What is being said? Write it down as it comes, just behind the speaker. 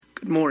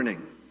Good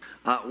morning.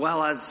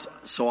 Well, as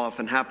so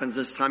often happens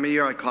this time of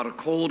year, I caught a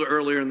cold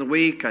earlier in the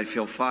week. I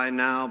feel fine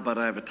now, but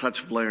I have a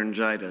touch of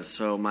laryngitis,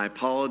 so my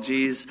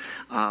apologies.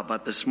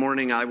 But this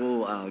morning I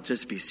will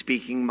just be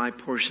speaking my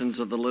portions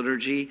of the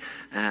liturgy,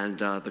 and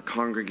the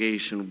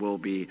congregation will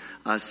be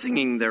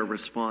singing their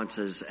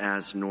responses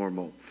as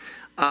normal.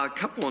 A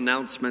couple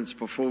announcements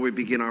before we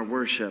begin our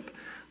worship.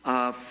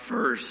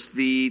 First,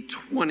 the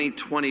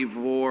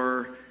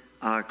 2024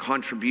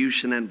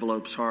 contribution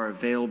envelopes are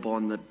available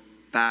on the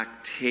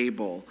back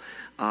table.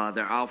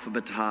 They're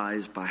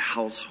alphabetized by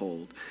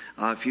household.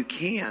 If you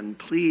can,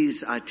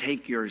 please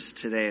take yours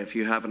today if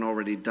you haven't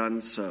already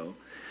done so.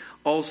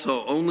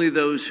 Also, only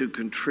those who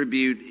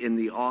contribute in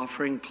the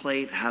offering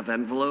plate have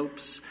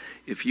envelopes.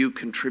 If you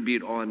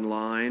contribute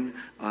online,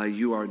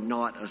 you are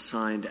not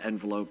assigned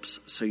envelopes,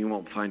 so you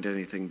won't find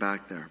anything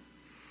back there.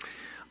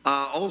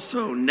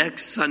 Also,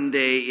 next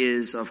Sunday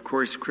is, of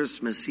course,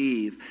 Christmas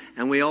Eve,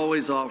 and we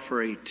always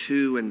offer a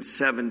 2 and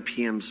 7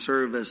 p.m.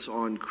 service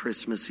on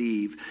Christmas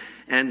Eve.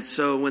 And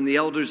so when the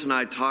elders and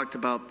I talked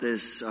about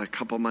this a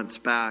couple months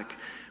back,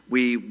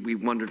 we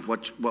wondered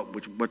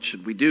what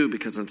should we do,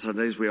 because on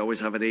Sundays we always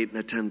have an 8 and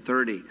a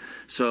 10:30.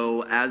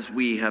 So as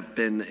we have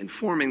been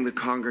informing the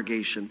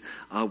congregation,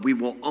 we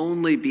will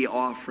only be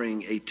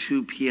offering a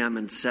 2 p.m.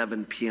 and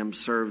 7 p.m.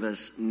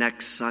 service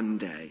next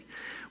Sunday,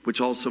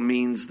 which also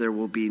means there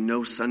will be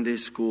no Sunday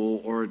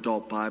school or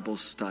adult Bible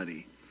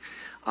study.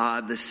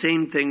 The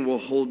same thing will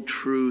hold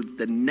true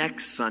the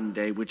next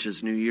Sunday, which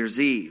is New Year's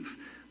Eve.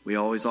 We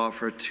always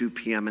offer a 2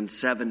 p.m. and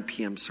 7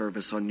 p.m.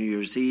 service on New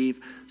Year's Eve.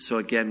 So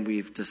again,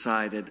 we've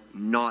decided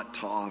not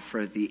to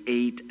offer the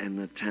 8 and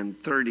the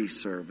 10:30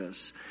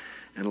 service.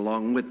 And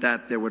along with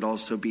that, there would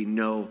also be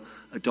no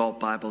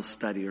adult Bible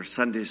study or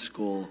Sunday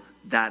school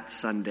that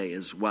Sunday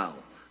as well.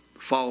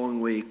 The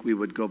following week, we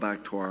would go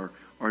back to our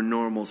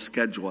normal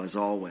schedule as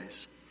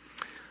always.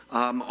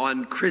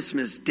 On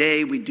Christmas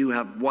Day, we do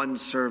have one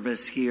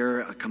service here,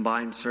 a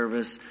combined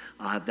service.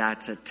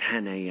 That's at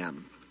 10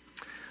 a.m.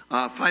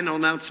 Final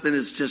announcement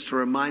is just a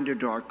reminder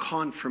to our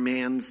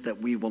confirmands that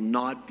we will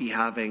not be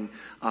having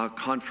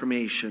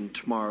confirmation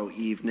tomorrow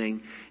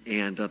evening,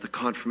 and the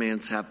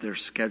confirmands have their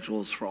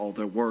schedules for all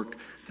their work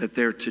that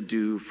they're to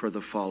do for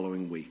the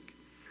following week.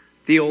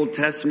 The Old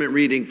Testament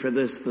reading for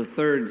the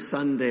third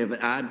Sunday of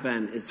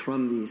Advent is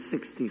from the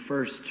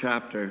 61st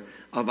chapter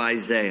of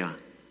Isaiah.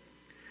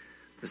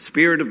 The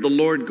Spirit of the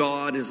Lord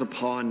God is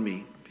upon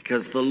me,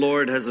 because the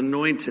Lord has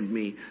anointed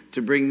me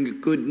to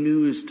bring good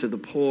news to the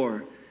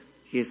poor.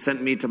 He has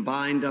sent me to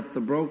bind up the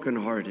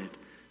brokenhearted,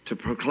 to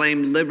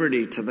proclaim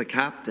liberty to the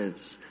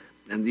captives,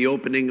 and the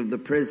opening of the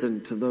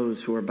prison to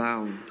those who are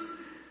bound,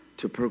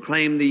 to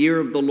proclaim the year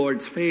of the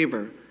Lord's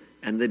favor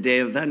and the day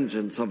of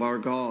vengeance of our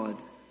God,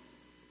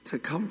 to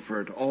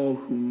comfort all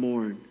who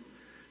mourn,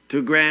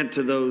 to grant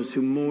to those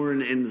who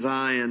mourn in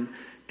Zion,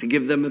 to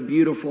give them a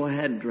beautiful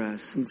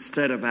headdress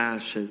instead of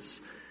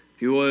ashes,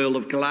 the oil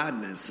of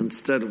gladness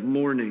instead of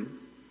mourning,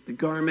 the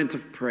garment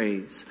of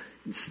praise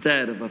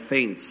instead of a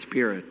faint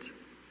spirit,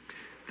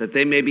 that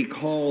they may be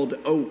called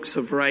oaks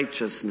of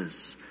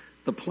righteousness,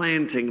 the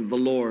planting of the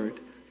Lord,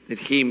 that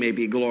he may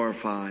be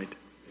glorified.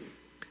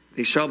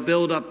 They shall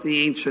build up the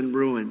ancient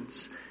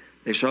ruins.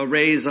 They shall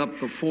raise up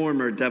the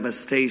former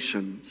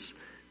devastations.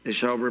 They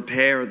shall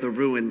repair the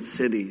ruined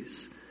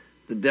cities,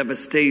 the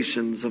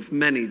devastations of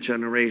many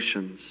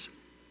generations.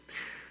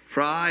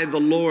 For I, the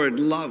Lord,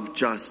 love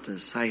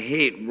justice. I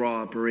hate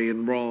robbery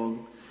and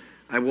wrong.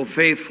 I will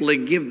faithfully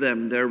give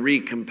them their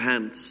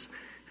recompense,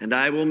 and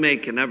I will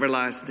make an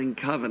everlasting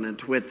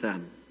covenant with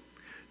them.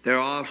 Their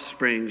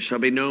offspring shall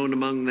be known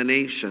among the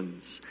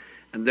nations,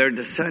 and their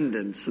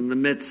descendants in the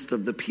midst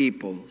of the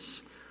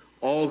peoples.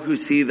 All who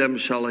see them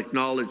shall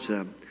acknowledge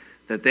them,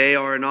 that they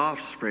are an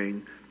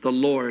offspring the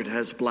Lord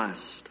has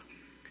blessed.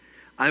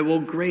 I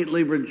will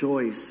greatly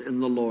rejoice in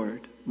the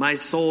Lord. My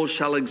soul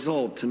shall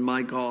exult in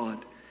my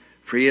God,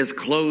 for he has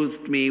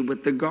clothed me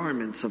with the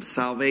garments of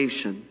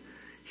salvation.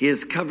 He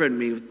has covered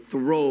me with the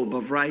robe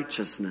of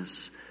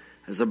righteousness,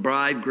 as a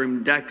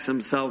bridegroom decks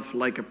himself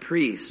like a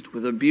priest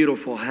with a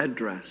beautiful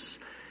headdress,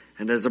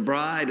 and as a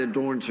bride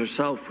adorns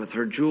herself with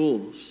her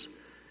jewels.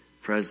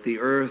 For as the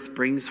earth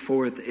brings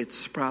forth its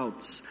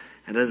sprouts,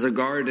 and as a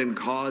garden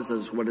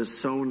causes what is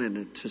sown in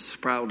it to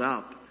sprout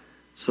up,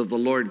 so the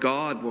Lord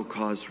God will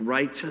cause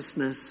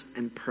righteousness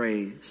and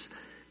praise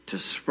to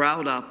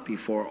sprout up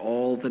before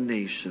all the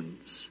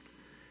nations.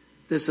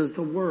 This is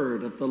the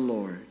word of the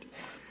Lord.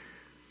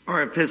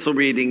 Our epistle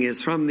reading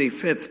is from the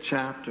 5th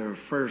chapter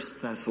of 1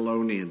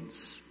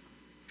 Thessalonians.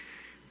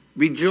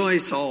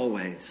 Rejoice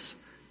always,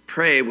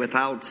 pray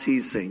without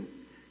ceasing,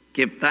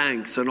 give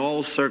thanks in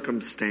all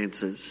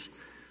circumstances,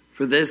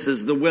 for this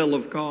is the will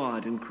of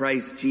God in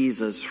Christ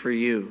Jesus for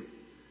you.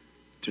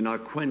 Do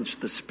not quench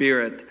the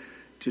Spirit,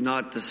 do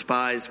not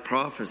despise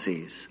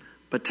prophecies,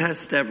 but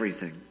test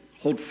everything.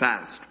 Hold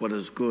fast what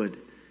is good,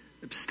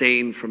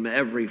 abstain from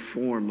every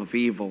form of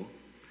evil.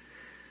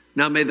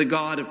 Now may the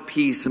God of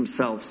peace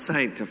himself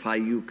sanctify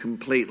you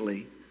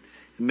completely,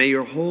 and may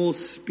your whole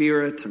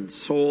spirit and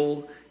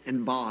soul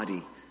and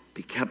body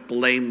be kept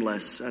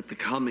blameless at the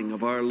coming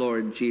of our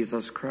Lord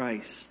Jesus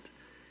Christ.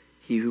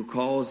 He who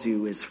calls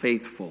you is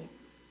faithful.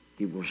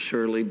 He will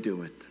surely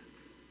do it.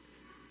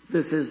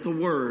 This is the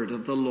word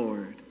of the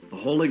Lord. The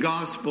Holy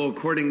Gospel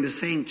according to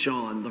St.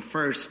 John, the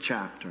first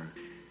chapter.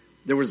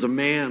 There was a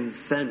man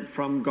sent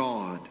from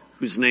God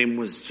whose name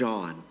was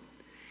John.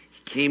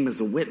 He came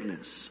as a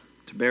witness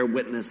to bear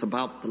witness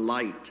about the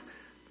light,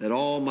 that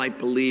all might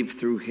believe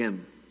through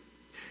him.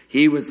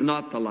 He was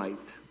not the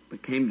light,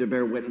 but came to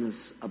bear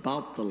witness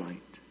about the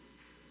light.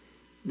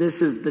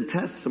 This is the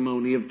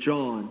testimony of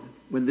John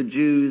when the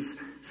Jews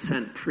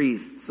sent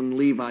priests and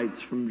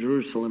Levites from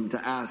Jerusalem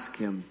to ask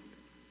him,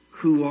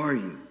 "Who are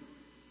you?"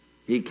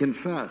 He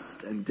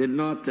confessed and did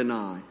not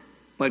deny,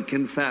 but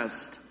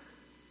confessed,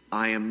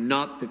 "I am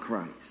not the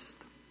Christ."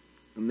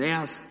 And they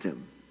asked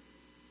him,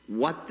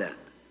 "What then?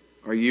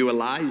 Are you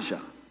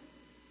Elijah?"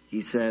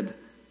 He said,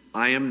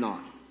 "I am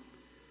not."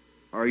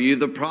 "Are you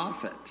the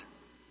prophet?"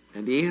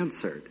 And he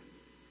answered,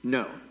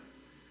 "No."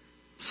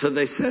 So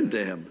they said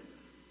to him,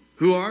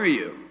 "Who are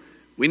you?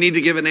 We need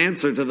to give an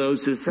answer to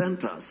those who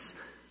sent us.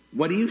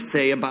 What do you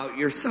say about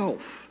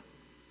yourself?"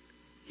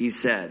 He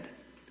said,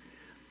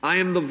 "I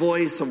am the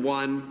voice of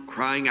one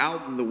crying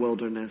out in the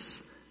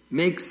wilderness,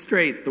 'Make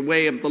straight the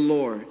way of the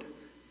Lord,'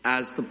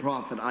 as the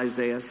prophet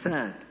Isaiah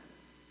said."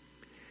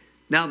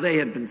 Now they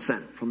had been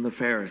sent from the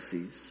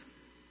Pharisees.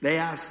 They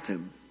asked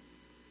him,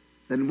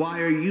 "Then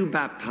why are you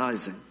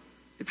baptizing,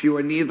 if you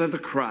are neither the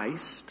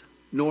Christ,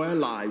 nor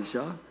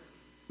Elijah,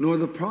 nor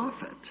the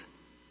prophet?"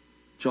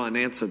 John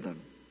answered them,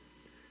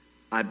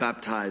 "I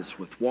baptize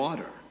with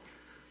water,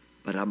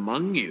 but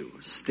among you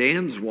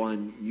stands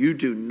one you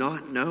do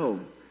not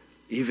know,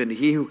 even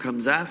he who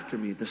comes after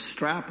me, the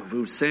strap of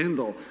whose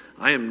sandal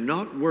I am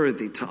not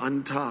worthy to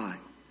untie."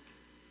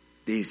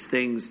 These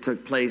things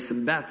took place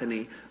in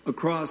Bethany,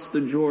 across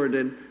the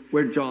Jordan,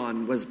 where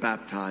John was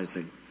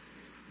baptizing.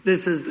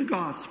 This is the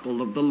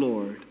gospel of the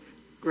Lord.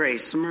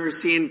 Grace,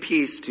 mercy, and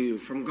peace to you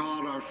from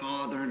God our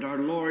Father and our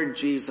Lord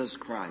Jesus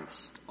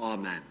Christ.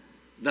 Amen.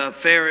 The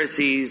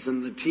Pharisees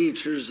and the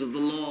teachers of the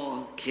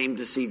law came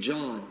to see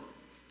John,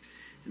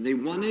 and they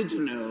wanted to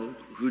know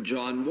who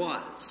John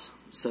was.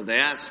 So they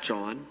asked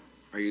John,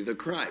 "Are you the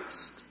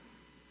Christ?"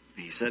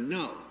 And he said,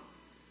 "No."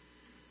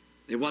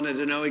 They wanted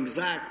to know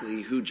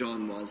exactly who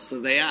John was, so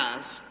they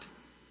asked,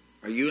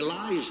 "Are you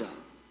Elijah?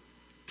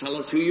 Tell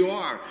us who you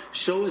are.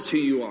 Show us who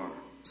you are,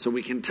 so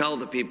we can tell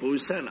the people who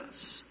sent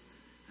us."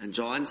 And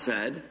John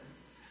said,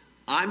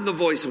 "I'm the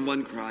voice of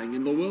one crying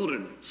in the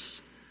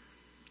wilderness.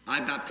 I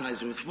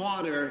baptize with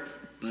water,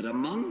 but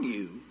among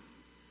you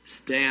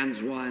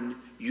stands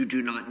one you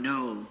do not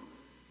know.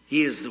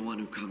 He is the one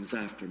who comes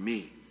after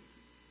me."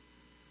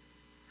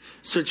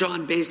 So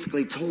John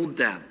basically told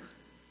them,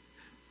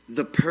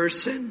 the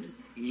person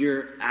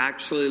you're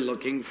actually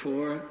looking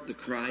for, the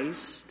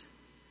Christ,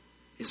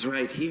 is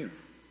right here.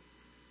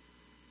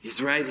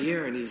 He's right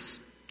here, and he's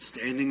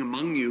standing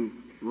among you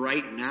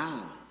right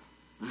now,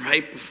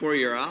 right before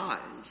your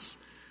eyes.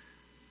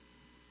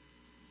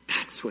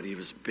 That's what he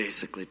was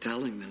basically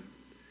telling them.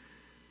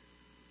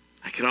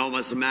 I can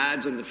almost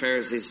imagine the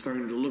Pharisees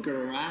starting to look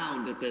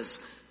around at this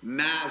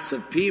mass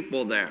of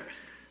people there.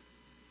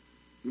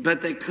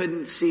 But they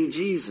couldn't see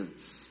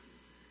Jesus.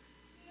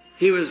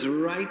 He was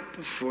right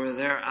before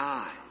their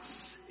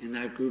eyes in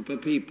that group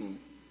of people.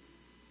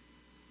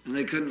 And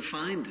they couldn't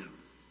find him.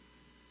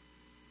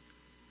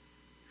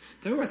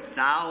 There were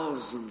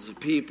thousands of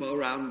people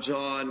around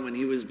John when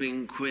he was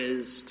being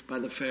quizzed by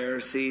the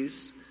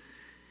Pharisees.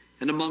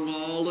 And among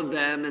all of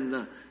them, in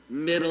the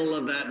middle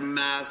of that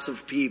mass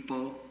of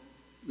people,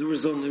 there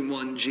was only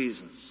one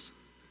Jesus.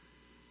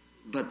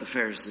 But the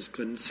Pharisees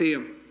couldn't see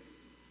him.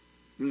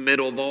 In the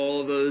middle of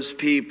all of those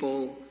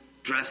people,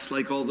 dressed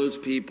like all those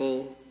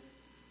people,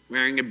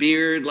 wearing a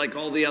beard like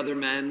all the other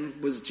men,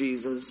 was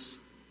Jesus.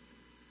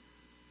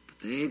 But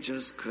they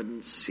just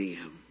couldn't see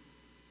him.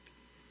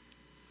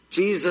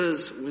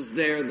 Jesus was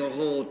there the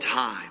whole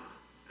time,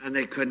 and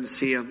they couldn't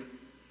see him.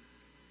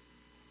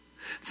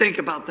 Think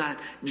about that.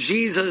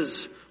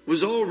 Jesus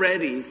was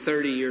already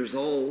 30 years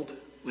old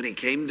when he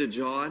came to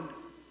John.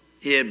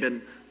 He had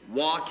been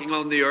walking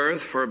on the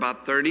earth for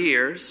about 30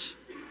 years.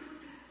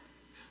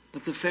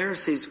 But the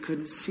Pharisees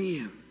couldn't see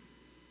him.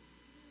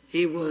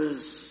 He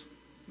was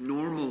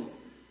normal,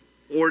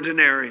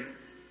 ordinary.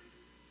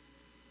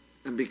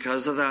 And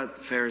because of that,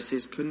 the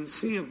Pharisees couldn't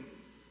see him.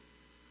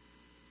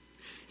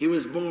 He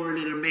was born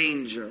in a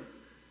manger,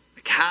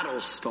 a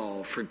cattle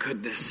stall, for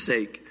goodness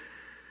sake.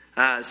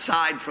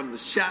 Aside from the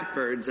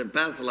shepherds at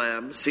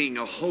Bethlehem, seeing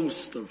a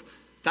host of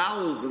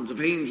thousands of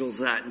angels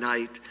that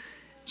night,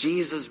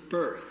 Jesus'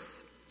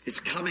 birth, his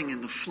coming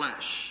in the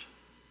flesh,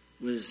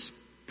 was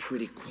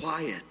pretty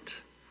quiet,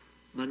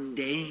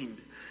 mundane.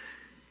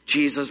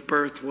 Jesus'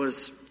 birth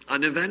was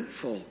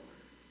uneventful.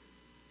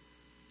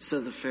 So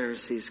the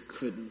Pharisees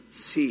couldn't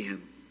see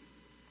him.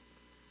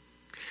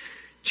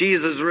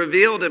 Jesus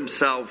revealed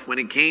himself when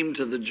he came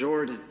to the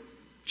Jordan.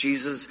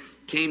 Jesus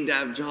came to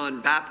have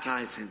John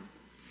baptize him,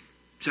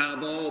 to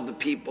have all the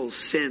people's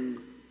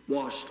sin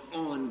washed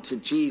on to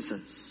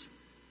Jesus.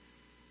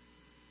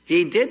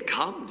 He did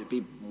come to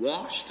be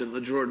washed in the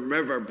Jordan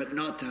River, but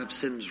not to have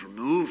sins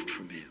removed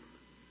from him,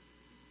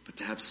 but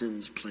to have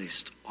sins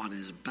placed on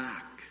his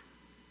back.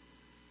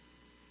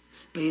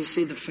 But you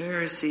see, the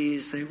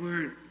Pharisees, they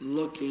weren't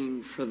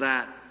looking for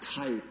that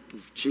type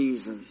of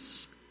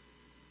Jesus.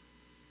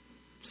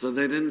 So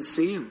they didn't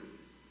see him.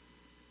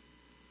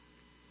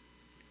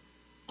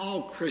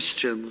 All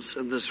Christians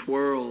in this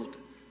world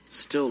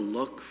still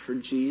look for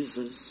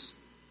Jesus.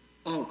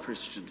 All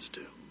Christians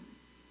do.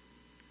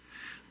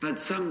 But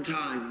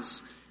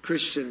sometimes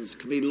Christians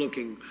can be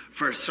looking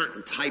for a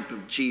certain type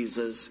of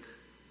Jesus,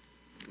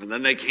 and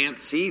then they can't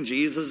see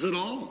Jesus at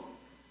all.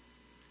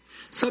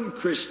 Some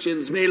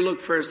Christians may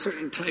look for a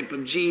certain type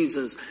of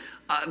Jesus,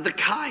 the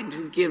kind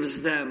who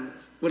gives them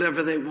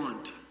whatever they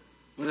want,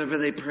 whatever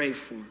they pray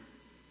for.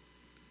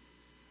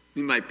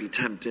 We might be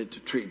tempted to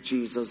treat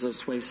Jesus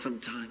this way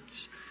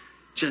sometimes.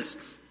 Just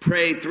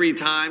pray 3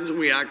 times and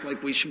we act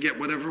like we should get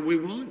whatever we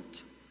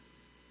want.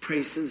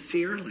 Pray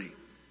sincerely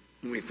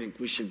and we think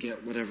we should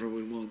get whatever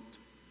we want.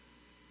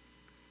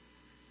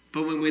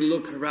 But when we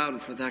look around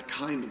for that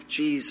kind of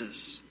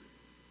Jesus,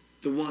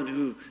 the one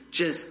who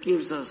just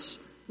gives us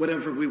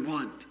whatever we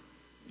want,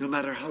 no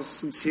matter how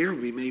sincere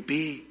we may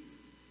be,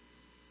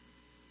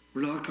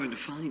 we're not going to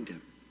find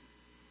him.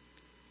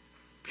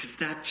 Because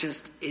that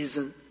just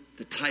isn't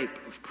the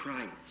type of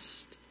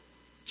Christ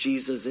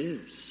Jesus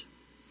is.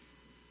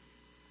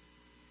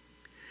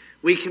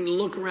 We can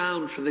look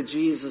around for the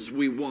Jesus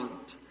we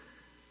want,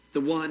 the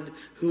one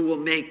who will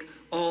make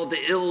all the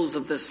ills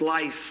of this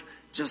life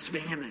just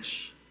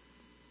vanish.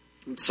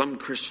 And some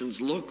Christians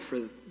look for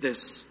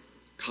this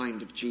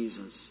kind of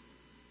Jesus.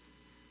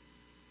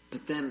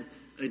 But then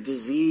a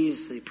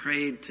disease they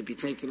prayed to be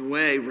taken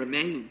away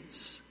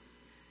remains.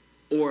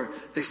 Or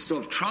they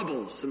still have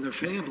troubles in their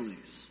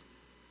families.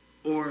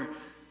 Or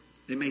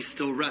they may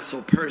still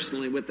wrestle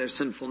personally with their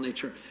sinful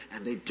nature,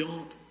 and they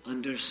don't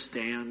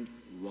understand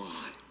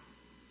why.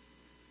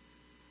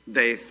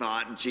 They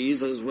thought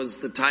Jesus was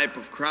the type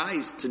of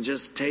Christ to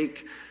just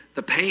take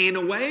the pain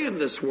away in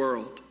this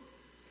world.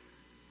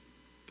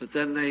 But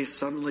then they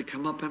suddenly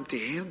come up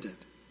empty-handed.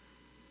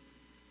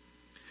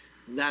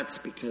 And that's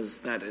because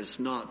that is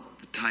not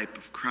the type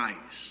of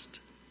Christ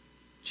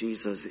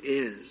Jesus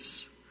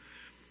is.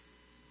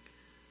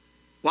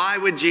 Why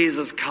would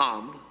Jesus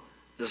come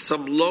as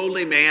some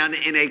lowly man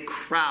in a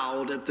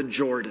crowd at the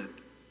Jordan?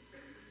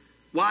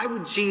 Why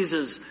would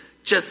Jesus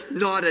just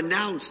not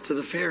announce to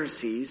the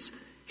Pharisees,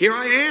 "Here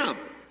I am.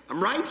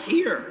 I'm right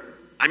here.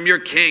 I'm your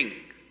king"?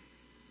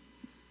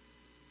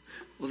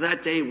 Well,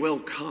 that day will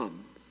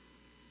come,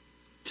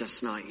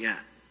 just not yet.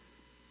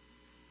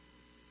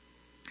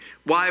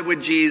 Why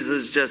would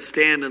Jesus just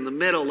stand in the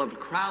middle of a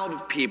crowd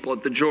of people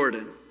at the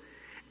Jordan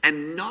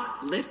and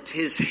not lift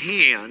his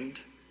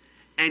hand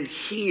and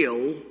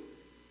heal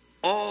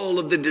all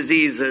of the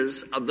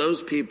diseases of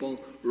those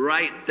people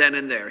right then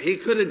and there? He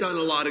could have done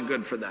a lot of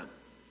good for them,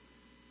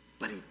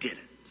 but he didn't.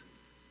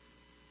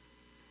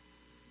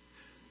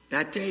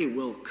 That day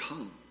will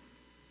come.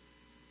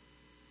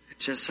 It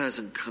just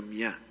hasn't come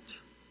yet.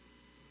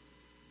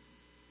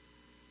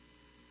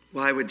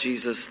 Why would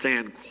Jesus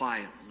stand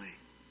quietly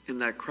in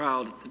that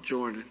crowd at the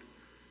Jordan?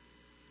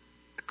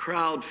 A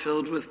crowd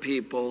filled with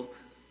people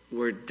who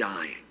were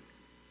dying.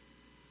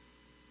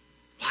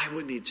 Why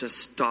wouldn't he just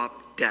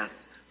stop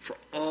death for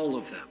all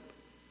of them?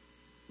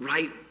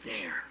 Right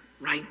there,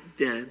 right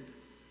then.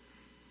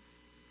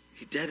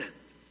 He didn't.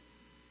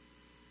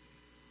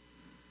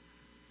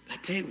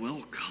 That day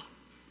will come.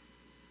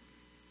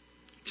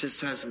 It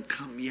just hasn't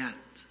come yet.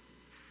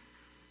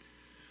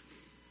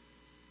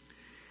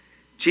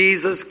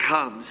 Jesus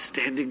comes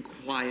standing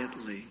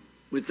quietly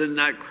within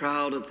that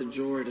crowd at the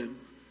Jordan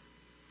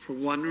for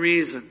one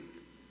reason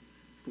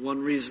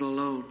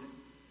alone.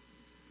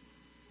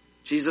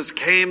 Jesus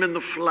came in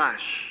the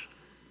flesh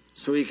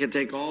so he could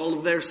take all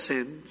of their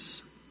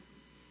sins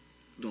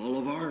and all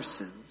of our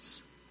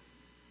sins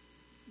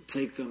and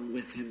take them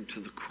with him to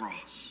the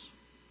cross.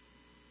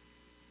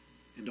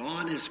 And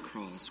on his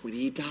cross, when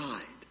he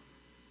died,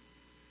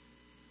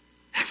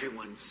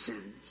 everyone's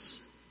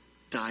sins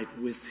died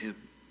with him.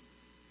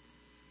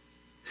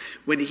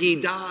 When he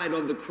died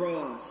on the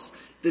cross,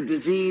 the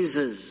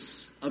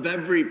diseases of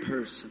every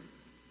person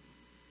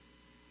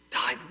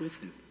died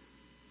with him.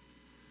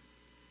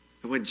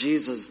 And when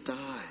Jesus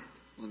died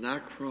on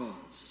that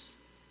cross,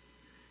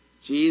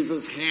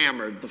 Jesus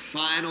hammered the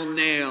final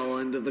nail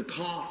into the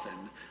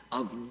coffin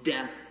of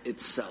death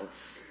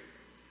itself.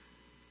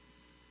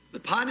 The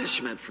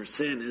punishment for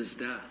sin is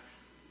death.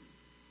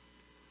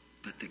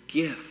 But the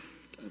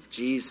gift of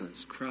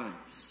Jesus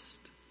Christ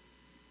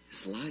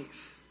is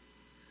life.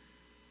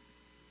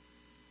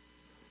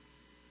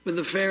 When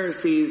the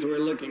Pharisees were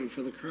looking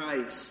for the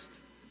Christ,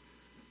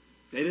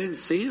 they didn't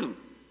see him.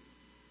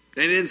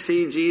 They didn't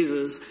see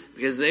Jesus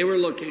because they were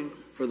looking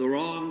for the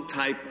wrong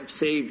type of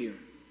Savior.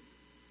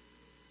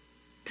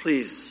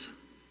 Please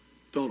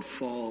don't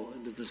fall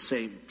into the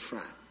same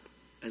trap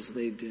as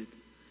they did.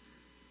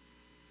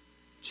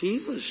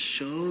 Jesus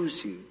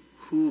shows you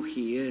who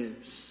he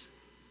is.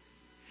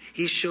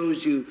 He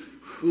shows you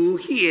who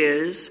he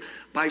is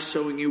by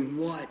showing you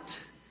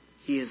what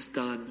he has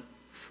done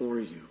for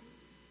you.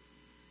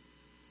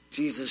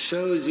 Jesus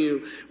shows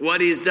you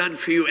what he's done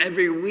for you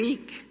every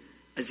week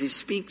as he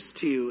speaks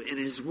to you in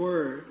his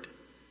word.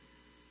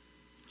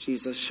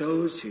 Jesus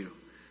shows you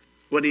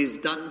what he's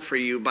done for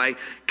you by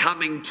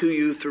coming to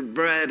you through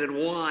bread and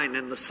wine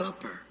and the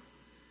supper.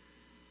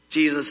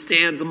 Jesus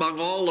stands among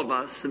all of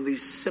us in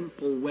these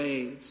simple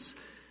ways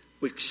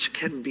which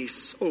can be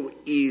so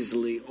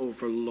easily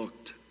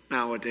overlooked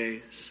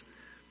nowadays.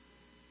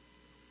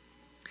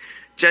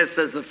 Just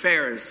as the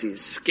Pharisees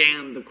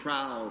scanned the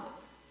crowd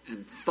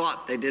and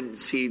thought they didn't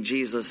see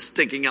Jesus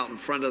sticking out in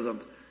front of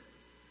them,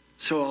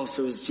 so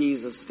also is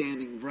Jesus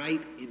standing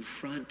right in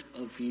front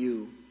of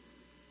you,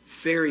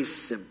 very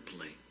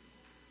simply,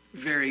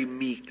 very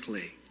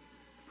meekly,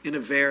 in a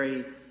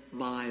very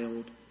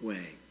mild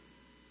way.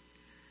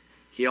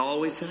 He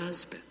always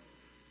has been,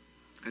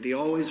 and he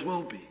always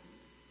will be.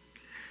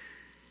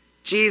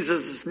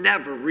 Jesus is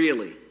never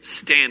really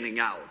standing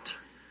out,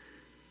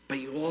 but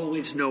you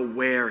always know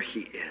where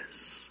he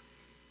is,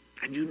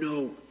 and you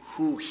know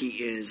who he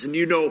is, and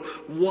you know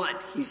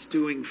what he's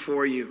doing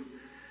for you.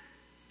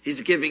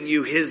 He's giving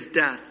you his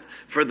death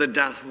for the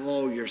death of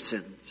all your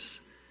sins,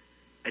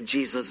 and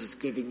Jesus is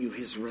giving you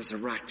his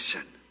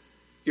resurrection,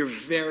 your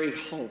very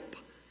hope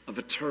of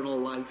eternal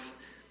life.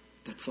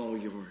 That's all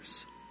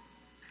yours.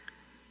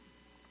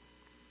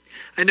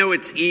 I know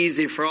it's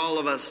easy for all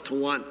of us to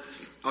want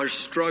our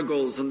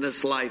struggles in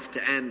this life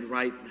to end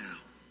right now.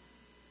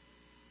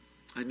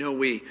 I know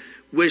we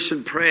wish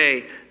and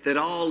pray that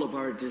all of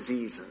our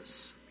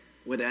diseases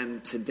would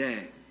end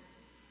today.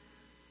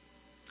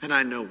 And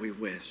I know we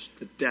wish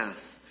that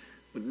death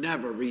would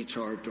never reach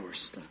our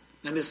doorstep,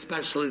 and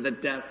especially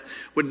that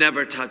death would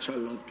never touch our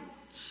loved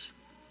ones.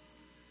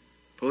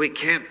 But we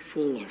can't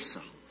fool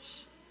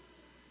ourselves.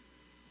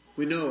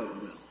 We know it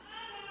will.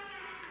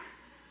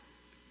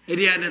 And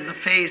yet, in the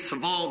face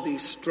of all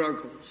these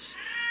struggles,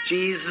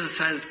 Jesus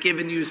has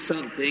given you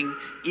something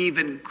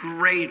even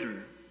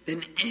greater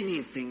than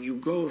anything you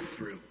go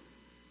through.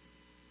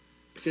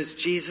 Because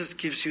Jesus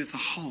gives you the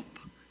hope,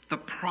 the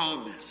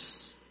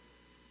promise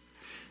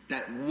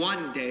that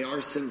one day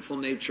our sinful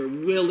nature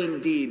will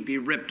indeed be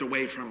ripped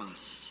away from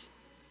us.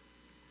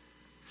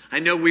 I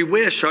know we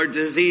wish our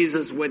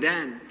diseases would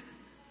end.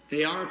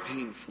 They are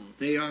painful.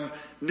 They are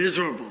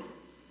miserable.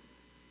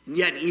 And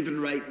yet,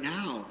 even right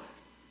now,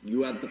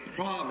 you have the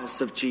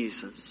promise of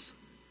Jesus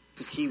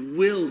that he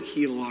will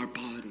heal our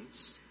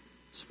bodies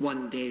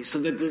one day, so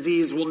the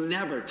disease will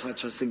never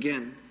touch us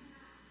again.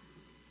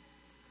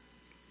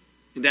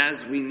 And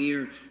as we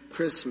near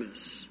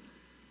Christmas,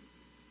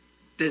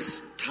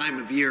 this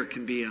time of year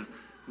can be a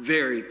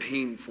very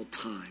painful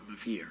time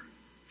of year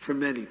for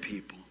many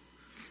people.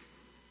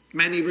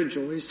 Many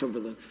rejoice over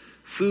the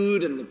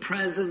food and the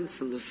presents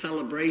and the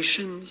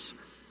celebrations,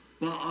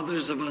 while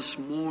others of us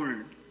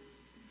mourn,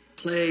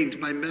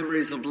 plagued by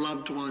memories of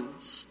loved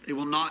ones they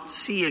will not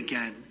see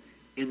again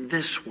in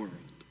this world.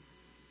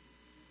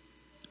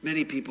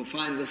 Many people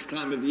find this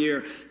time of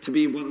year to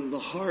be one of the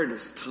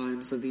hardest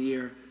times of the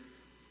year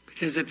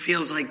because it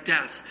feels like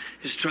death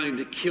is trying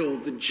to kill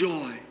the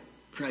joy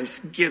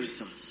Christ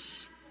gives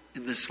us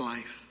in this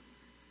life.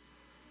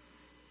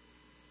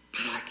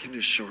 But I can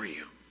assure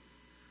you,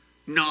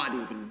 not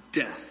even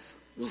death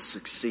will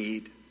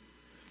succeed.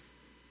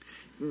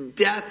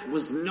 Death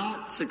was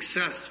not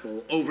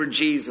successful over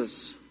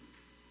Jesus,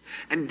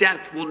 and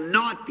death will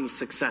not be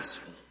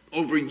successful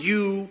over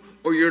you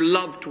or your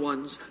loved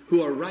ones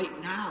who are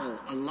right now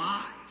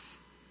alive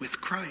with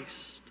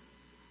Christ.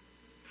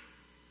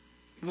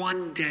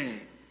 One day,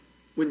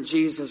 when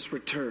Jesus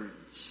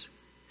returns,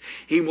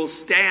 he will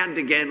stand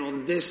again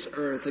on this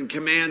earth and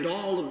command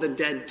all of the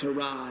dead to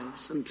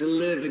rise and to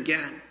live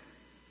again.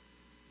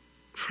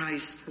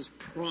 Christ has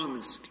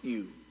promised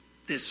you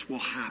this will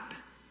happen.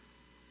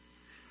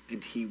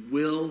 And he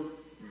will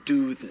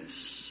do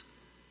this.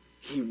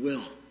 He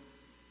will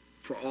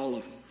for all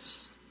of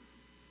us.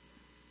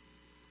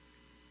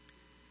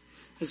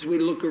 As we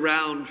look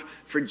around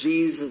for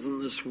Jesus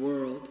in this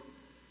world,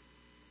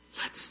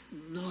 let's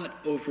not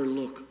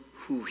overlook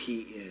who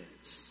he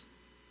is.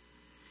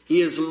 He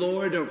is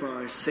Lord over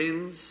our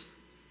sins.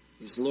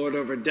 He's Lord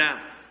over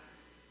death.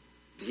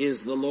 He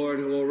is the Lord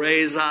who will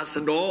raise us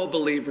and all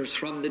believers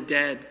from the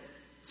dead,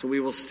 so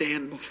we will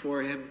stand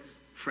before him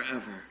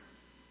forever.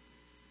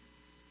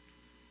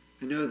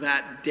 I know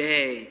that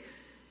day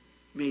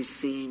may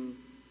seem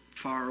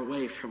far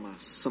away from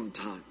us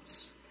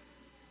sometimes,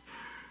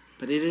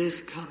 but it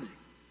is coming.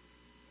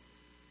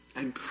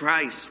 And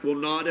Christ will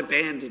not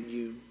abandon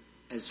you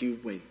as you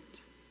wait.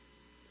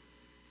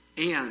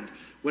 And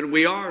when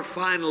we are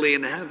finally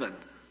in heaven,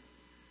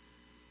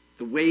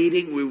 the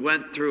waiting we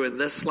went through in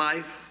this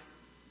life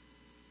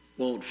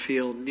won't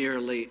feel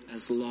nearly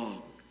as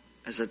long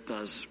as it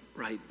does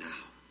right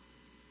now.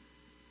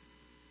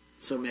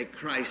 So may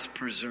Christ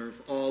preserve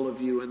all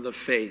of you in the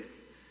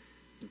faith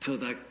until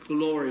that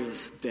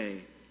glorious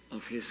day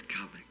of his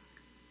coming.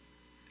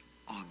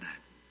 Amen.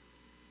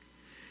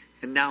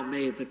 And now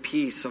may the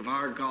peace of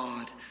our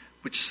God,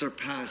 which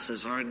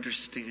surpasses our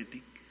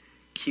understanding,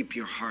 keep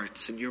your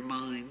hearts and your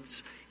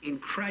minds in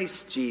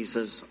Christ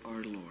Jesus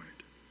our Lord.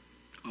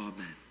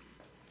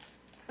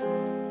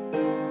 Amen.